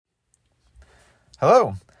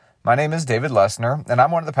Hello, my name is David Lessner, and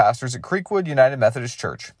I'm one of the pastors at Creekwood United Methodist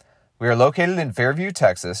Church. We are located in Fairview,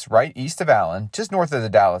 Texas, right east of Allen, just north of the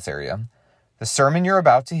Dallas area. The sermon you're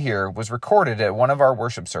about to hear was recorded at one of our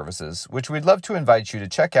worship services, which we'd love to invite you to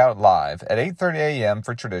check out live at 8:30 a.m.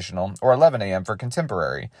 for traditional or 11 a.m. for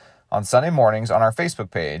contemporary on Sunday mornings on our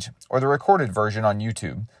Facebook page or the recorded version on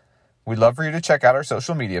YouTube. We'd love for you to check out our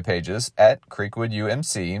social media pages at Creekwood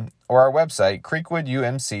UMC or our website,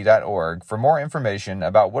 creekwoodumc.org, for more information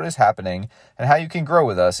about what is happening and how you can grow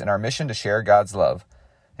with us in our mission to share God's love.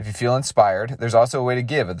 If you feel inspired, there's also a way to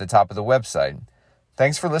give at the top of the website.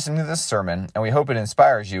 Thanks for listening to this sermon, and we hope it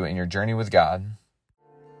inspires you in your journey with God.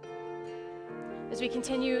 As we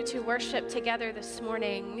continue to worship together this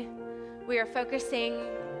morning, we are focusing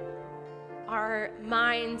our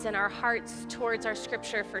minds and our hearts towards our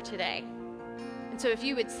scripture for today. And so if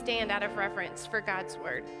you would stand out of reverence for God's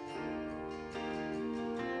word.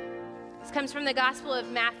 This comes from the Gospel of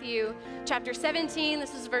Matthew, chapter 17.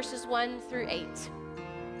 This is verses 1 through 8.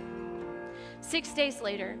 6 days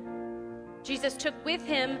later, Jesus took with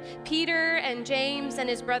him Peter and James and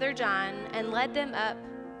his brother John and led them up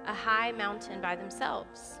a high mountain by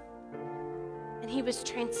themselves. And he was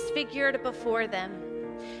transfigured before them.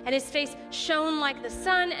 And his face shone like the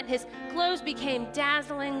sun, and his clothes became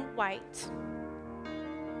dazzling white.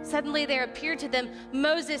 Suddenly there appeared to them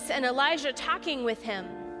Moses and Elijah talking with him.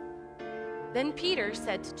 Then Peter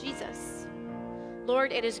said to Jesus,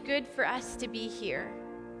 "Lord, it is good for us to be here.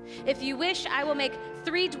 If you wish, I will make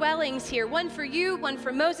 3 dwellings here, one for you, one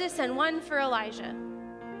for Moses, and one for Elijah."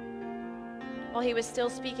 While he was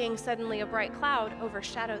still speaking, suddenly a bright cloud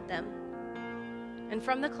overshadowed them. And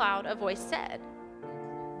from the cloud a voice said,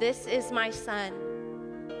 "This is my Son,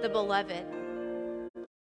 the beloved,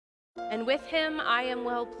 and with him I am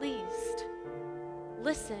well pleased.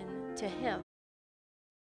 Listen to him."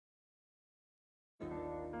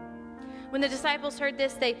 When the disciples heard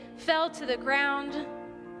this, they fell to the ground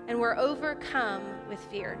and were overcome with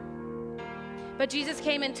fear. But Jesus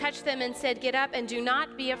came and touched them and said, "Get up and do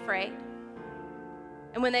not be afraid."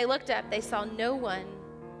 And when they looked up, they saw no one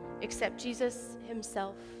except Jesus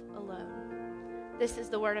himself alone. This is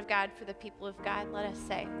the word of God for the people of God. Let us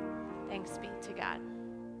say, thanks be to God.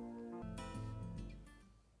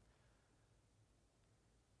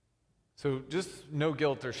 So just no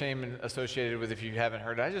guilt or shame associated with if you haven't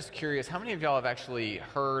heard. I'm just curious, how many of y'all have actually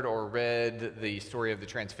heard or read the story of the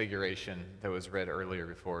Transfiguration that was read earlier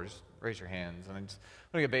before? Just raise your hands. And I just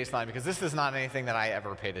want to get baseline because this is not anything that I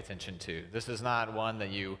ever paid attention to. This is not one that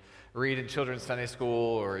you read in children's Sunday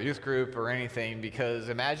school or youth group or anything, because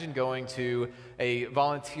imagine going to a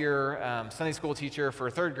volunteer Sunday school teacher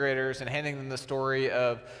for 3rd graders and handing them the story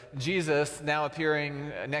of Jesus now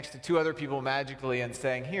appearing next to 2 other people magically and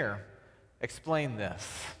saying, "Here, explain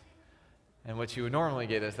this." And what you would normally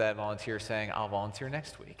get is that volunteer saying, "I'll volunteer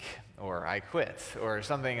next week," or "I quit," or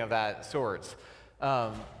something of that sort.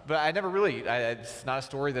 But I never really, it's not a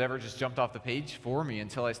story that ever just jumped off the page for me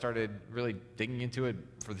until I started really digging into it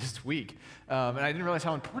for this week. And I didn't realize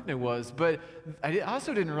how important it was, but I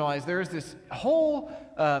also didn't realize there's this whole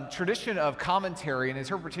tradition of commentary and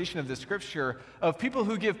interpretation of the scripture of people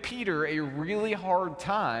who give Peter a really hard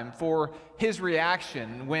time for his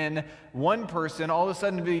reaction when one person all of a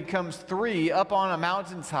sudden becomes 3 up on a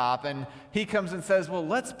mountaintop, and he comes and says, "Well,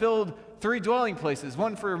 let's build 3 dwelling places,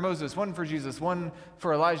 one for Moses, one for Jesus, one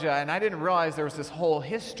for Elijah." And I didn't realize there was this whole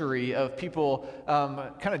history of people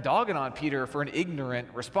kind of dogging on Peter for an ignorant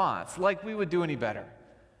response, like we would do any better.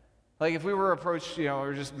 Like if we were approached,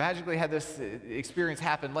 or just magically had this experience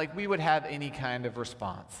happen, like we would have any kind of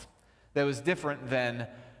response that was different than,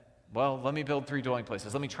 well, let me build 3 dwelling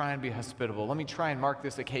places. Let me try and be hospitable. Let me try and mark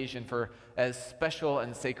this occasion for as special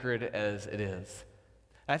and sacred as it is.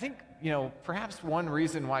 And I think, perhaps one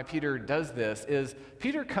reason why Peter does this is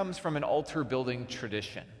Peter comes from an altar building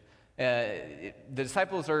tradition. The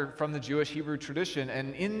disciples are from the Jewish Hebrew tradition,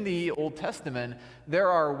 and in the Old Testament, there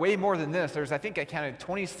are way more than this. I think I counted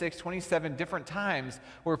 26, 27 different times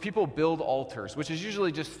where people build altars, which is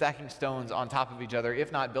usually just stacking stones on top of each other,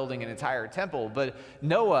 if not building an entire temple. But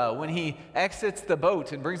Noah, when he exits the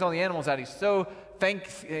boat and brings all the animals out, he's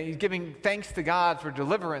giving thanks to God for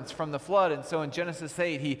deliverance from the flood. And so in Genesis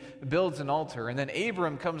 8, he builds an altar. And then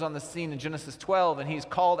Abram comes on the scene in Genesis 12, and he's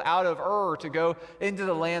called out of Ur to go into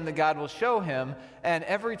the land that God will show him. And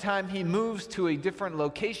every time he moves to a different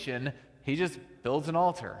location, he just builds an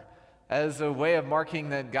altar as a way of marking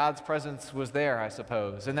that God's presence was there, I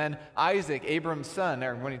suppose. And then Isaac, Abraham's son,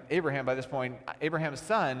 by this point, Abraham's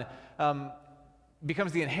son,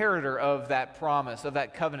 becomes the inheritor of that promise, of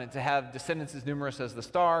that covenant, to have descendants as numerous as the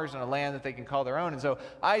stars and a land that they can call their own. And so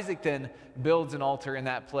Isaac then builds an altar in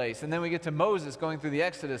that place. And then we get to Moses going through the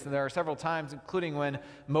Exodus, and there are several times, including when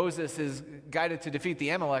Moses is guided to defeat the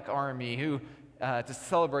Amalek army, who, to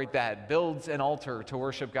celebrate that, builds an altar to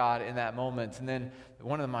worship God in that moment. And then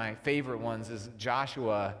one of my favorite ones is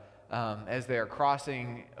Joshua, as they are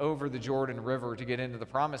crossing over the Jordan River to get into the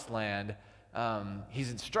Promised Land.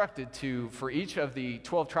 He's instructed for each of the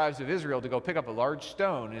 12 tribes of Israel to go pick up a large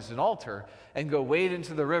stone as an altar and go wade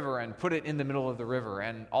into the river and put it in the middle of the river.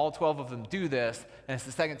 And all 12 of them do this, and it's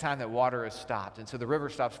the second time that water is stopped. And so the river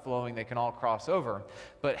stops flowing, they can all cross over.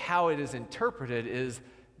 But how it is interpreted is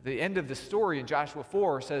the end of the story in Joshua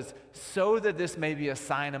 4 says, "So that this may be a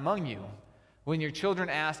sign among you. When your children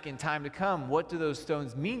ask in time to come, what do those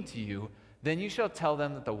stones mean to you? Then you shall tell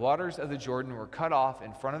them that the waters of the Jordan were cut off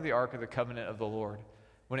in front of the ark of the covenant of the Lord.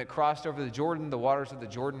 When it crossed over the Jordan, the waters of the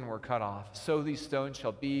Jordan were cut off. So these stones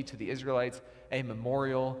shall be to the Israelites a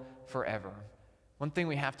memorial forever." One thing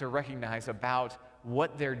we have to recognize about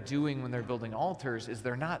what they're doing when they're building altars is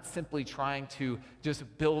they're not simply trying to just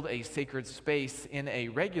build a sacred space in a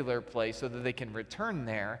regular place so that they can return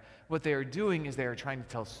there. What they are doing is they are trying to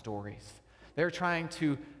tell stories. They're trying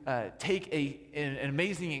to take an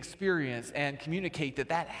amazing experience and communicate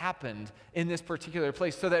that happened in this particular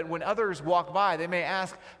place, so that when others walk by, they may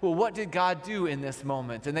ask, well, what did God do in this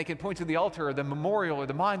moment? And they can point to the altar or the memorial or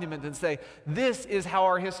the monument and say, this is how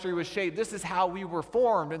our history was shaped. This is how we were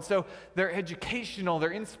formed. And so they're educational,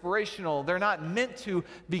 they're inspirational. They're not meant to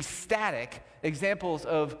be static examples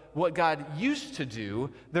of what God used to do.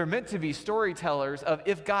 They're meant to be storytellers of,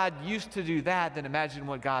 if God used to do that, then imagine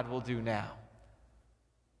what God will do now.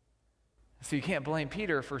 So you can't blame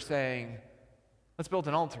Peter for saying, let's build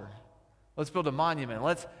an altar. Let's build a monument.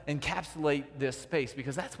 Let's encapsulate this space,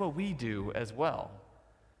 because that's what we do as well.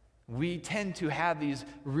 We tend to have these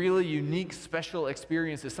really unique, special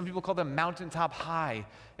experiences. Some people call them mountaintop high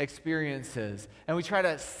experiences. And we try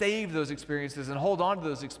to save those experiences and hold on to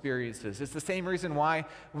those experiences. It's the same reason why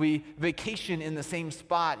we vacation in the same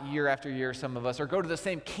spot year after year, some of us, or go to the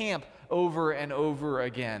same camp over and over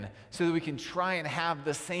again, so that we can try and have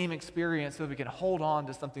the same experience, so that we can hold on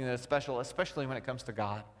to something that is special, especially when it comes to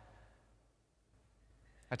God.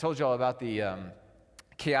 I told you all about the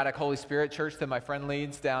Chaotic Holy Spirit Church that my friend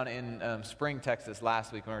leads down in Spring, Texas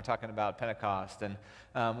last week when we were talking about Pentecost. And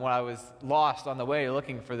when I was lost on the way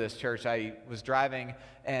looking for this church, I was driving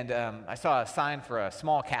and I saw a sign for a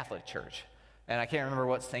small Catholic church. And I can't remember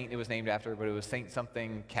what saint it was named after, but it was Saint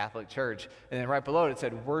something Catholic Church. And then right below it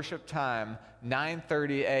said worship time,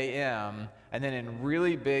 9:30 a.m. And then in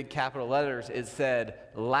really big capital letters, it said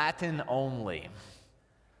Latin only.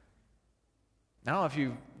 I don't know if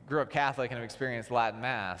you grew up Catholic and have experienced Latin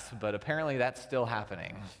Mass, but apparently that's still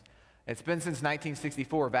happening. It's been since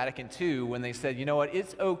 1964, Vatican II, when they said, you know what,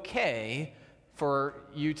 it's okay for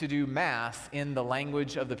you to do Mass in the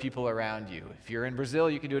language of the people around you. If you're in Brazil,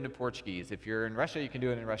 you can do it in Portuguese. If you're in Russia, you can do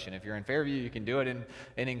it in Russian. If you're in Fairview, you can do it in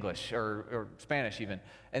English or Spanish even.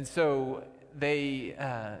 And so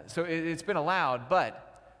it's been allowed,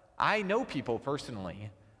 but I know people personally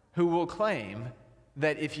who will claim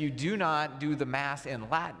that if you do not do the Mass in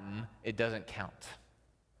Latin, it doesn't count.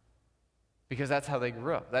 Because that's how they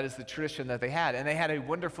grew up. That is the tradition that they had. And they had a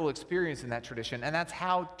wonderful experience in that tradition. And that's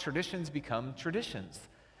how traditions become traditions.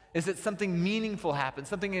 Is that something meaningful happened,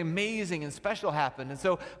 something amazing and special happened. And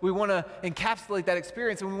so we want to encapsulate that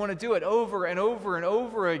experience, and we want to do it over and over and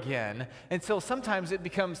over again until sometimes it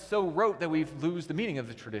becomes so rote that we lose the meaning of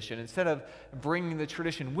the tradition, instead of bringing the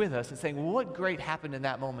tradition with us and saying, well, what great happened in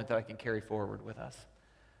that moment that I can carry forward with us?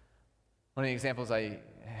 One of the examples I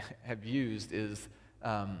have used is,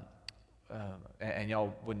 and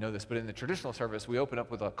y'all wouldn't know this, but in the traditional service, we open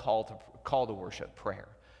up with a call to worship prayer.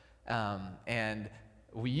 And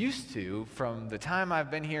we used to, from the time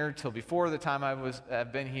I've been here till before the time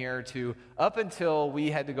I've been here to up until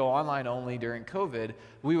we had to go online only during COVID,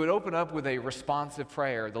 we would open up with a responsive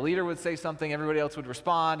prayer. The leader would say something, everybody else would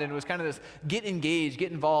respond, and it was kind of this get engaged,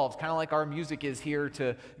 get involved, kind of like our music is here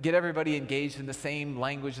to get everybody engaged in the same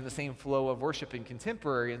language and the same flow of worship in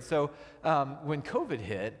contemporary. And so when COVID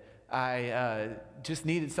hit, I just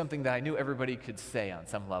needed something that I knew everybody could say on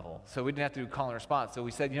some level. So we didn't have to do call and response. So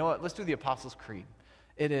we said, you know what, let's do the Apostles' Creed.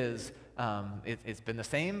 It is, it's been the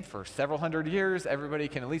same for several hundred years. Everybody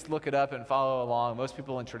can at least look it up and follow along. Most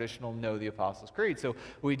people in traditional know the Apostles' Creed. So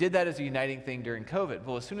we did that as a uniting thing during COVID.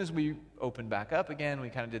 Well, as soon as we opened back up again,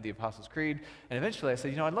 we kind of did the Apostles' Creed. And eventually I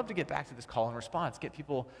said, I'd love to get back to this call and response, get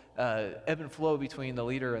people ebb and flow between the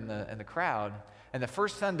leader and the crowd. And the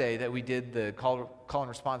first Sunday that we did the call and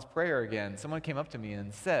response prayer again, someone came up to me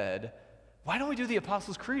and said, "Why don't we do the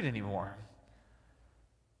Apostles' Creed anymore?"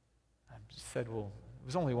 I just said, well, it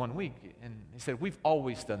was only 1 week. And he said, "We've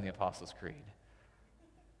always done the Apostles' Creed."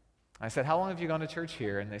 I said, "How long have you gone to church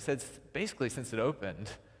here?" And they said, "Basically since it opened."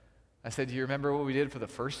 I said, "Do you remember what we did for the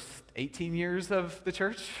first 18 years of the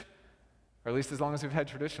church? Or at least as long as we've had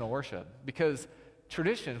traditional worship." Because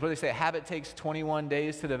traditions, what do they say? A habit takes 21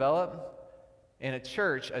 days to develop. In a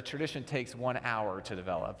church, a tradition takes 1 hour to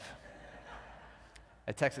develop.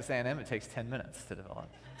 At Texas A&M, it takes 10 minutes to develop.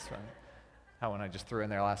 That's right. How when I just threw in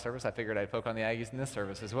there last service, I figured I'd poke on the Aggies in this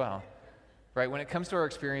service as well. Right, when it comes to our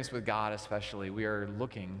experience with God especially, we are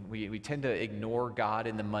looking, we tend to ignore God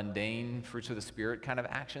in the mundane fruits of the Spirit kind of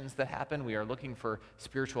actions that happen. We are looking for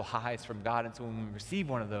spiritual highs from God, and so when we receive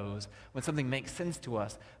one of those, when something makes sense to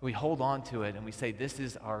us, we hold on to it and we say, this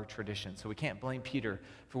is our tradition. So we can't blame Peter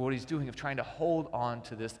for what he's doing of trying to hold on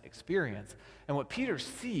to this experience. And what Peter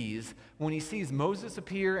sees when he sees Moses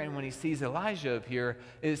appear and when he sees Elijah appear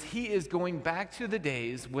is he is going back to the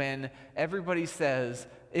days when everybody says,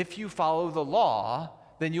 if you follow the law,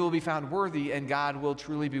 then you will be found worthy and God will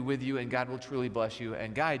truly be with you and God will truly bless you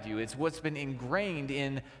and guide you. It's what's been ingrained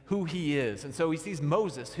in who he is. And so he sees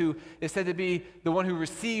Moses, who is said to be the one who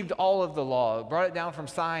received all of the law, brought it down from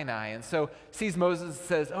Sinai. And so sees Moses and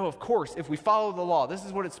says, oh, of course, if we follow the law, this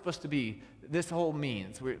is what it's supposed to be. This whole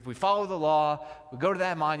means. If we follow the law, we go to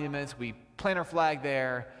that monument, we plant our flag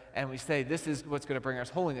there, and we say, this is what's going to bring us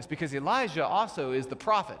holiness. Because Elijah also is the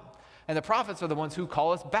prophet. And the prophets are the ones who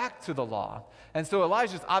call us back to the law. And so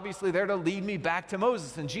Elijah's obviously there to lead me back to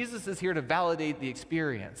Moses. And Jesus is here to validate the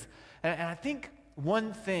experience. And I think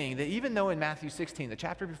one thing that even though in Matthew 16, the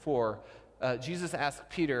chapter before, Jesus asked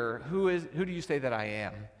Peter, who do you say that I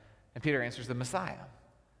am? And Peter answers, the Messiah.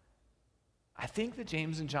 I think that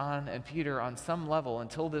James and John and Peter on some level,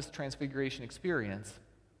 until this transfiguration experience,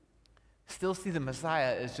 still see the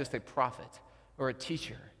Messiah as just a prophet or a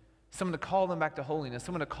teacher. Someone to call them back to holiness,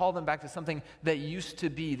 someone to call them back to something that used to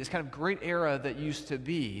be, this kind of great era that used to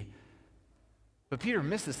be. But Peter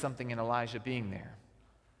misses something in Elijah being there.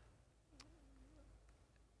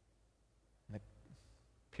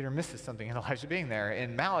 Peter misses something in Elijah being there.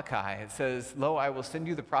 In Malachi, it says, "Lo, I will send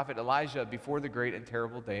you the prophet Elijah before the great and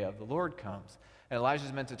terrible day of the Lord comes." And Elijah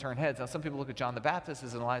is meant to turn heads. Now, some people look at John the Baptist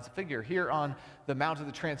as an Elijah figure. Here on the Mount of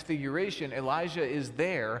the Transfiguration, Elijah is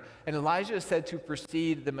there, and Elijah is said to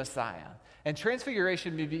precede the Messiah. And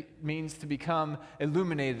transfiguration means to become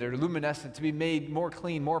illuminated or luminescent, to be made more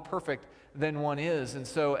clean, more perfect than one is. And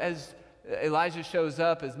so as Elijah shows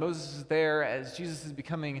up, as Moses is there, as Jesus is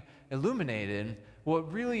becoming illuminated,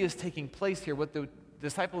 what really is taking place here, what the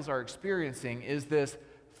disciples are experiencing, is this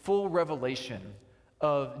full revelation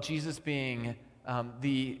of Jesus being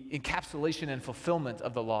the encapsulation and fulfillment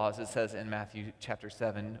of the law, as it says in Matthew chapter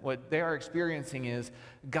 7. What they are experiencing is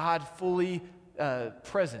God fully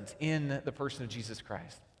present in the person of Jesus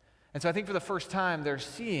Christ. And so I think for the first time they're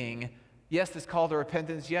seeing, yes, this call to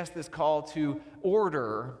repentance, yes, this call to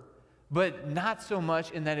order, but not so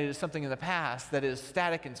much in that it is something in the past that is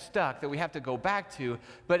static and stuck that we have to go back to,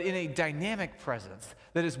 but in a dynamic presence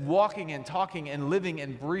that is walking and talking and living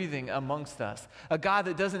and breathing amongst us. A God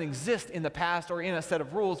that doesn't exist in the past or in a set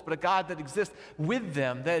of rules, but a God that exists with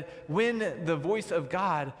them, that when the voice of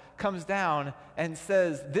God comes down and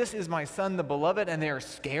says, "This is my son, the beloved," and they are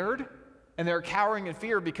scared and they're cowering in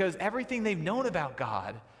fear because everything they've known about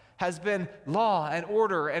God has been law and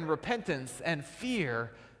order and repentance and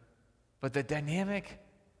fear. But the dynamic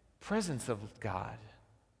presence of God,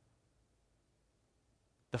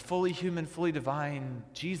 the fully human, fully divine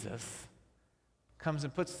Jesus, comes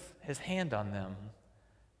and puts his hand on them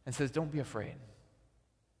and says, don't be afraid.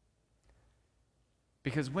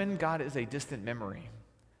 Because when God is a distant memory,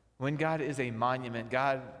 when God is a monument,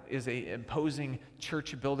 God is an imposing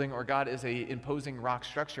church building, or God is an imposing rock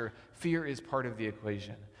structure, fear is part of the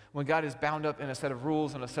equation. When God is bound up in a set of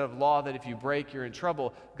rules and a set of law that if you break, you're in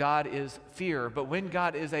trouble, God is fear. But when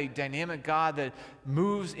God is a dynamic God that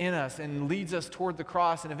moves in us and leads us toward the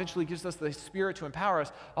cross and eventually gives us the Spirit to empower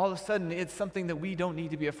us, all of a sudden it's something that we don't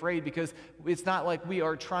need to be afraid, because it's not like we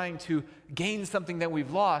are trying to gain something that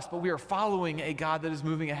we've lost, but we are following a God that is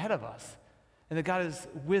moving ahead of us. And that God is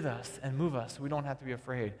with us and move us, so we don't have to be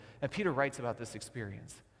afraid. And Peter writes about this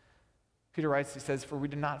experience. Peter writes, he says, "For we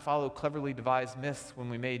did not follow cleverly devised myths when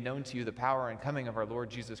we made known to you the power and coming of our Lord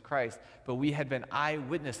Jesus Christ, but we had been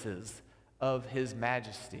eyewitnesses of his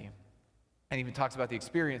majesty." And he even talks about the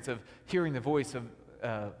experience of hearing the voice of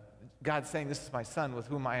God saying, "This is my son with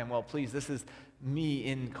whom I am well pleased. This is me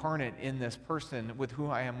incarnate in this person with whom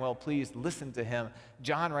I am well pleased. Listen to him."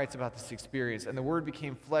 John writes about this experience. "And the Word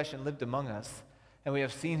became flesh and lived among us. And we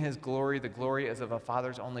have seen his glory, the glory as of a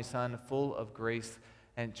father's only son, full of grace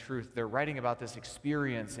and truth." They're writing about this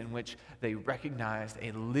experience in which they recognized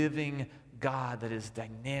a living God that is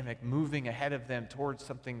dynamic, moving ahead of them towards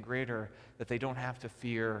something greater that they don't have to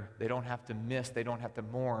fear, they don't have to miss, they don't have to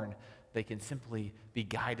mourn. They can simply be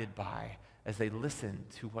guided by as they listen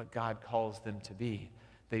to what God calls them to be.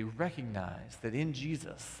 They recognize that in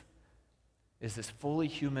Jesus is this fully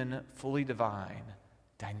human, fully divine,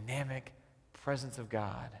 dynamic presence of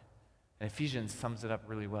God. And Ephesians sums it up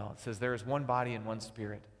really well. It says, "There is one body and one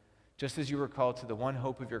spirit, just as you were called to the one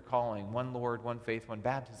hope of your calling, one Lord, one faith, one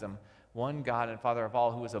baptism, one God and Father of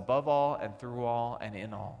all, who is above all and through all and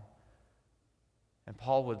in all." And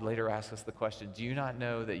Paul would later ask us the question, do you not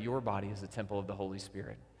know that your body is a temple of the Holy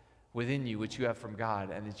Spirit within you, which you have from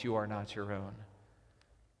God, and that you are not your own?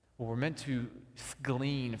 What we're meant to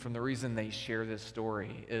glean from the reason they share this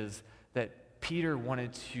story is that Peter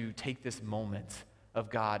wanted to take this moment of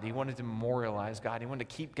God. He wanted to memorialize God. He wanted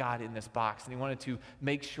to keep God in this box, and he wanted to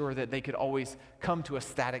make sure that they could always come to a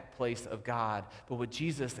static place of God. But what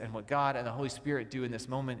Jesus and what God and the Holy Spirit do in this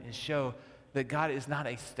moment is show that God is not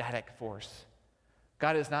a static force.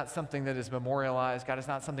 God is not something that is memorialized. God is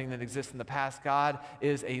not something that exists in the past. God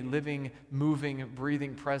is a living, moving,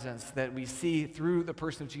 breathing presence that we see through the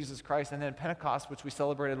person of Jesus Christ. And then Pentecost, which we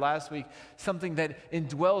celebrated last week, something that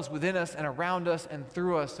indwells within us and around us and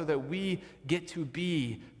through us so that we get to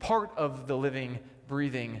be part of the living,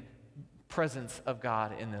 breathing presence of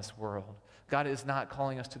God in this world. God is not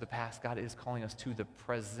calling us to the past. God is calling us to the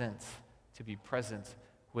present, to be present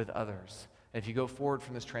with others. And if you go forward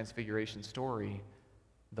from this transfiguration story,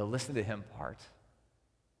 the listen to him part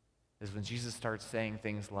is when Jesus starts saying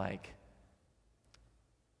things like,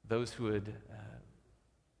 those who would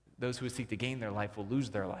seek to gain their life will lose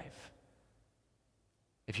their life.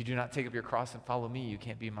 If you do not take up your cross and follow me, you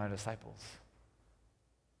can't be my disciples.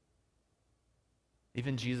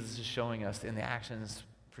 Even Jesus is showing us in the actions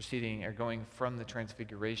preceding or going from the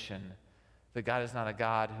transfiguration that God is not a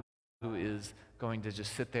God who is going to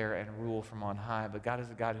just sit there and rule from on high, but God is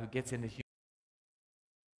a God who gets into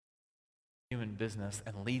human business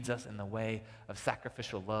and leads us in the way of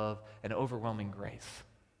sacrificial love and overwhelming grace,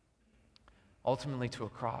 ultimately to a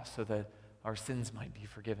cross so that our sins might be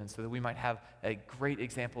forgiven, so that we might have a great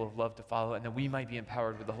example of love to follow, and that we might be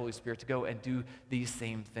empowered with the Holy Spirit to go and do these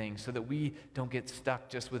same things, so that we don't get stuck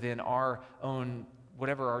just within our own,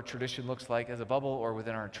 whatever our tradition looks like as a bubble, or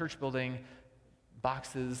within our church building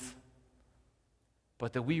boxes,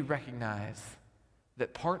 but that we recognize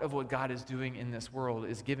that part of what God is doing in this world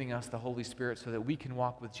is giving us the Holy Spirit so that we can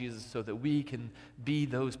walk with Jesus, so that we can be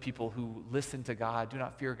those people who listen to God, do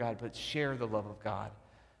not fear God, but share the love of God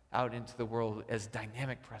out into the world as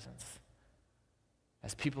dynamic presence,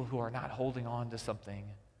 as people who are not holding on to something,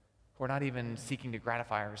 who are not even seeking to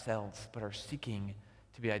gratify ourselves, but are seeking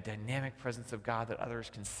to be a dynamic presence of God that others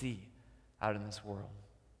can see out in this world.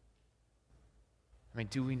 I mean,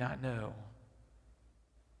 do we not know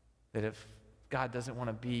that if God doesn't want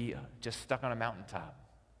to be just stuck on a mountaintop,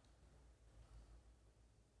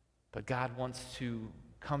 but God wants to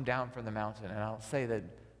come down from the mountain? And I'll say that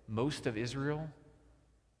most of Israel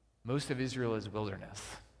is wilderness.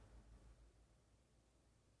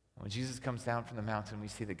 When Jesus comes down from the mountain, we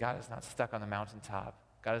see that God is not stuck on the mountaintop.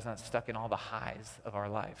 God is not stuck in all the highs of our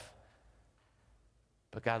life.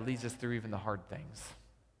 But God leads us through even the hard things,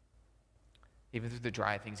 even through the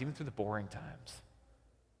dry things, even through the boring times,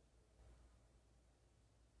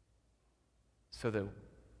 so that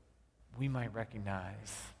we might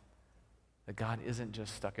recognize that God isn't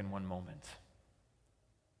just stuck in one moment.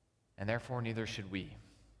 And therefore, neither should we.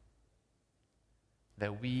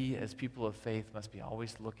 That we, as people of faith, must be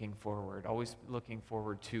always looking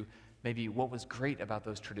forward to maybe what was great about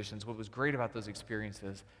those traditions, what was great about those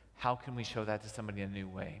experiences. How can we show that to somebody in a new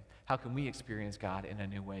way? How can we experience God in a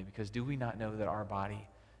new way? Because do we not know that our body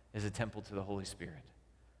is a temple to the Holy Spirit?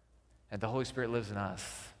 And the Holy Spirit lives in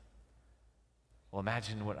us. Well,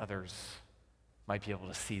 imagine what others might be able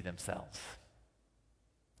to see themselves.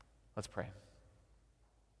 Let's pray.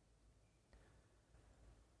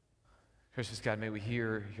 Gracious God, may we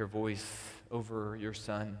hear your voice over your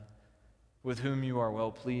Son, with whom you are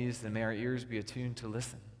well pleased, and may our ears be attuned to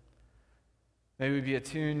listen. May we be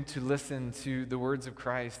attuned to listen to the words of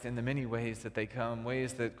Christ in the many ways that they come,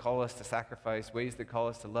 ways that call us to sacrifice, ways that call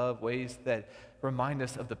us to love, ways that remind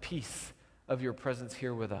us of the peace of your presence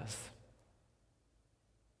here with us.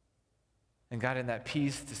 And God, in that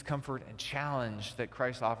peace, discomfort, and challenge that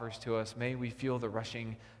Christ offers to us, may we feel the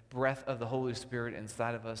rushing breath of the Holy Spirit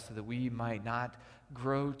inside of us so that we might not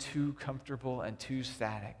grow too comfortable and too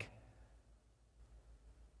static.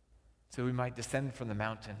 So we might descend from the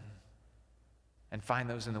mountain and find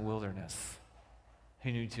those in the wilderness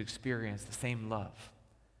who need to experience the same love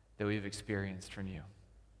that we've experienced from you.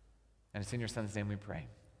 And it's in your Son's name we pray.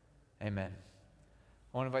 Amen.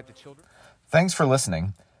 I want to invite the children. Thanks for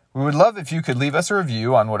listening. We would love if you could leave us a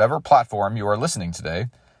review on whatever platform you are listening today,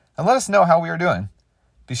 and let us know how we are doing.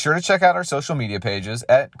 Be sure to check out our social media pages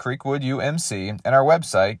at Creekwood UMC and our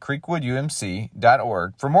website,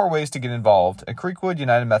 creekwoodumc.org, for more ways to get involved at Creekwood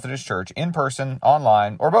United Methodist Church in person,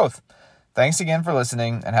 online, or both. Thanks again for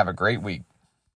listening, and have a great week.